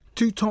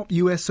Two top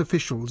U.S.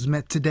 officials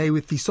met today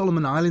with the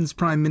Solomon Islands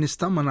Prime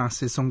Minister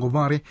Manasseh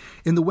Sogavare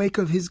in the wake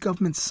of his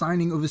government's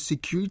signing of a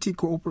security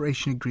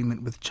cooperation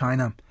agreement with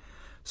China.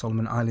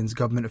 Solomon Islands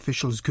government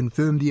officials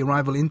confirmed the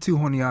arrival into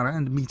Honiara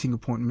and meeting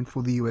appointment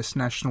for the U.S.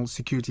 National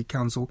Security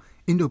Council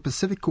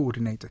Indo-Pacific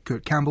Coordinator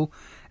Kurt Campbell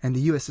and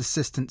the U.S.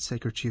 Assistant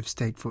Secretary of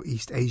State for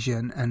East Asia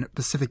and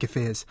Pacific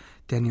Affairs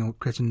Daniel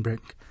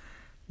Kritenbrink.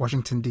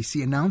 Washington,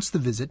 D.C. announced the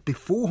visit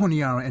before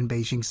Honiara and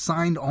Beijing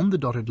signed on the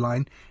dotted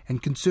line,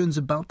 and concerns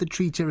about the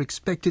treaty are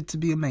expected to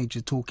be a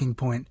major talking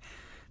point.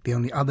 The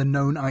only other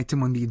known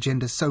item on the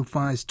agenda so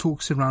far is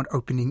talks around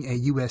opening a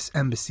U.S.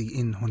 embassy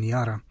in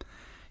Honiara.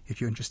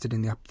 If you're interested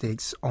in the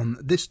updates on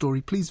this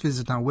story, please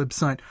visit our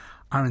website,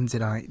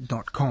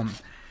 rnzi.com.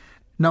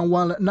 Now,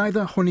 while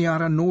neither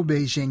Honiara nor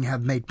Beijing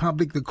have made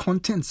public the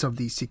contents of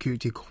the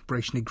Security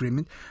Cooperation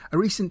Agreement, a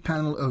recent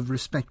panel of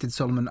respected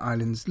Solomon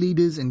Islands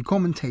leaders and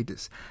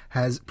commentators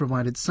has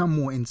provided some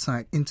more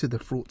insight into the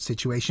fraught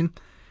situation.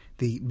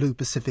 The Blue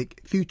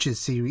Pacific Futures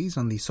series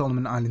on the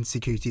Solomon Islands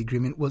Security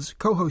Agreement was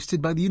co-hosted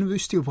by the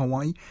University of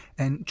Hawaii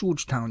and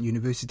Georgetown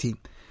University.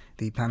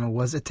 The panel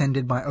was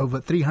attended by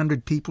over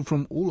 300 people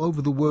from all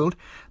over the world,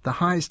 the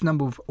highest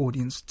number of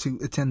audience to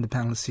attend the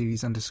panel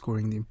series,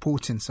 underscoring the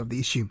importance of the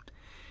issue.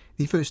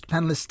 The first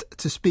panelist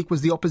to speak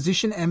was the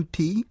opposition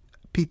MP,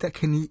 Peter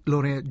Kenny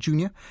Lorea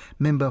Jr.,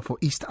 member for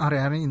East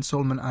Ariari in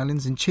Solomon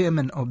Islands and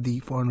chairman of the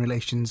Foreign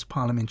Relations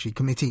Parliamentary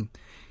Committee.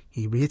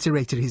 He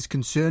reiterated his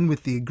concern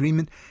with the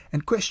agreement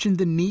and questioned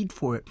the need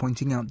for it,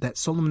 pointing out that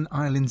Solomon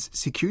Islands'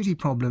 security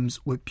problems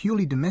were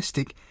purely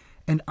domestic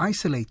and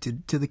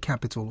isolated to the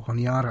capital,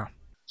 Honiara.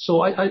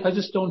 So I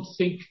just don't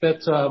think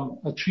that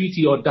a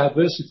treaty or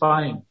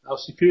diversifying our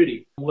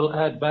security will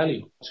add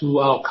value to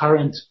our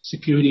current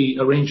security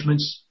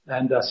arrangements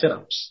and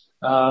setups.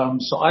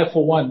 So I,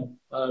 for one,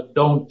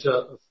 don't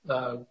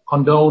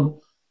condone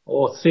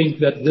or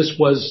think that this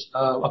was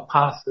a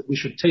path that we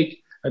should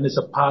take, and it's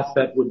a path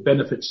that would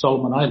benefit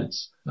Solomon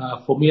Islands.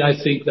 For me, I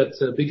think that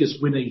the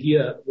biggest winner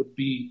here would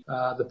be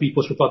the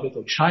People's Republic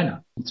of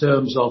China in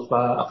terms of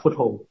a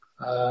foothold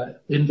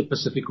in the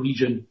Pacific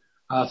region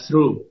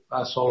through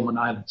Solomon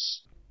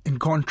Islands. In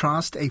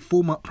contrast, a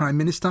former Prime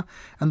Minister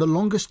and the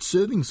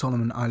longest-serving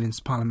Solomon Islands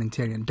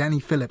parliamentarian, Danny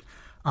Phillip,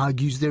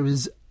 argues there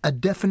is a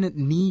definite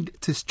need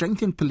to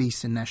strengthen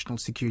police and national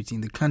security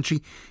in the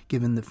country,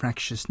 given the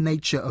fractious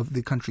nature of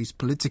the country's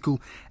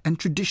political and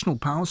traditional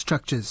power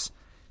structures.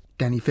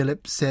 Danny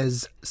Phillip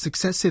says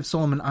successive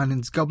Solomon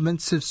Islands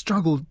governments have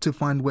struggled to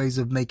find ways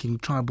of making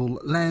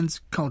tribal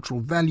lands, cultural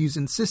values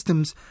and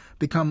systems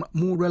become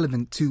more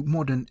relevant to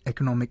modern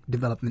economic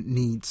development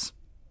needs.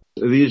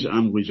 These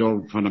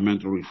unresolved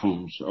fundamental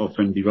reforms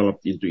often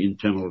developed into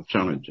internal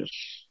challenges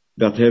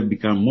that have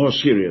become more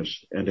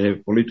serious and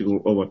have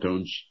political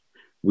overtones,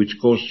 which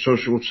cause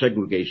social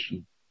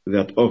segregation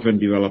that often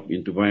develop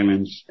into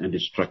violence and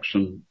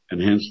destruction,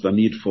 and hence the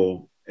need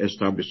for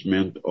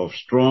establishment of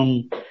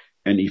strong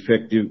and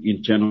effective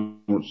internal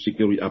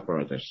security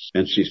apparatus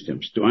and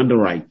systems to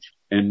underwrite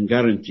and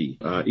guarantee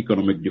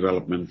economic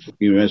development,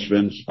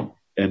 investments,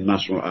 and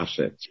national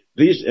assets.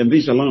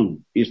 This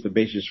alone is the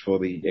basis for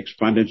the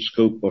expanded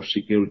scope of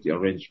security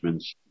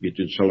arrangements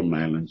between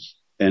Solomon Islands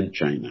and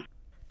China.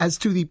 As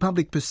to the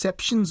public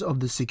perceptions of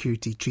the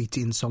security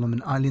treaty in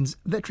Solomon Islands,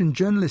 veteran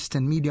journalist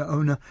and media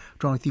owner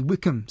Dorothy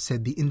Wickham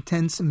said the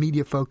intense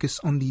media focus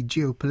on the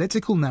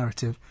geopolitical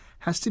narrative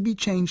has to be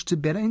changed to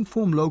better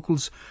inform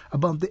locals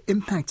about the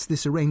impacts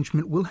this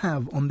arrangement will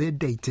have on their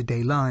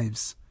day-to-day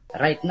lives.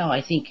 Right now,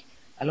 I think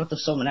a lot of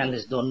Solomon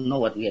Islanders don't know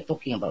what we are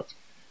talking about,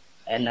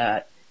 and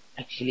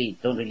actually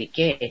don't really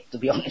care, to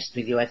be honest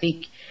with you. I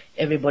think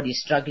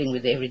everybody's struggling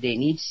with their everyday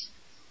needs.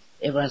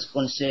 Everyone's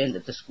concerned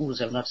that the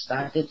schools have not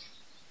started,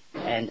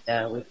 and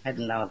we've had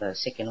now the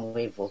second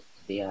wave of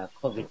the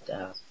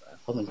COVID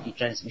community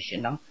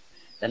transmission now.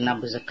 The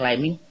numbers are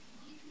climbing,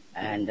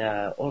 and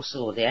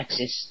also the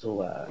access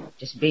to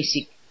just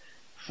basic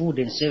food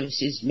and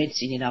services,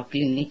 medicine in our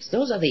clinics.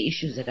 Those are the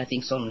issues that I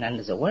think Solomon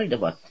Islanders are worried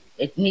about.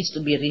 It needs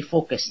to be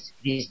refocused,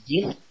 this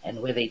deal,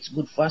 and whether it's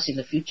good for us in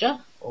the future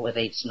or whether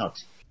it's not.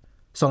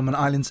 Solomon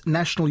Islands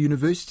National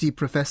University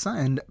professor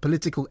and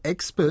political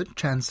expert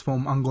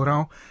Transform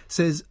Angorao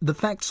says the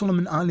fact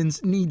Solomon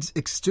Islands needs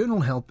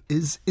external help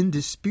is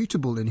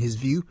indisputable in his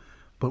view,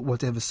 but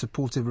whatever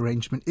supportive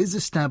arrangement is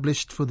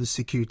established for the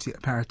security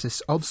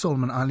apparatus of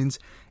Solomon Islands,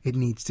 it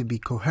needs to be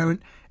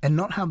coherent and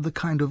not have the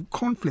kind of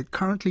conflict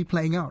currently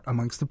playing out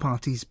amongst the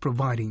parties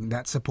providing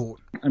that support.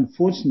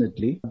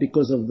 Unfortunately,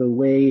 because of the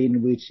way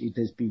in which it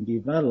has been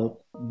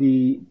developed,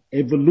 the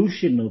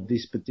evolution of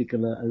this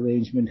particular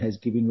arrangement has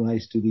given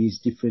rise to these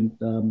different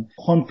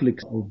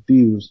conflicts of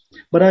views.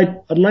 But I'd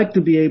like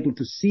to be able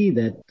to see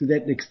that, to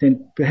that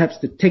extent, perhaps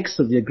the text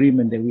of the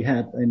agreement that we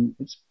have, and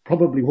it's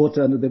probably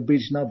water under the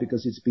bridge now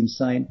because it's been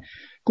signed,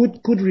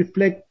 could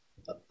reflect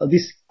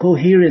this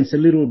coherence a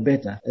little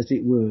better, as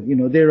it were. You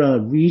know, there are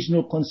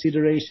regional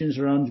considerations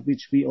around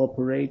which we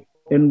operate.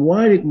 And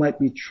while it might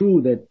be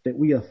true that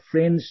we are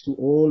friends to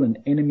all and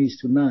enemies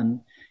to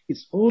none,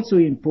 it's also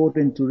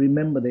important to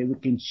remember that we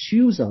can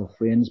choose our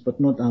friends, but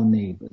not our neighbors.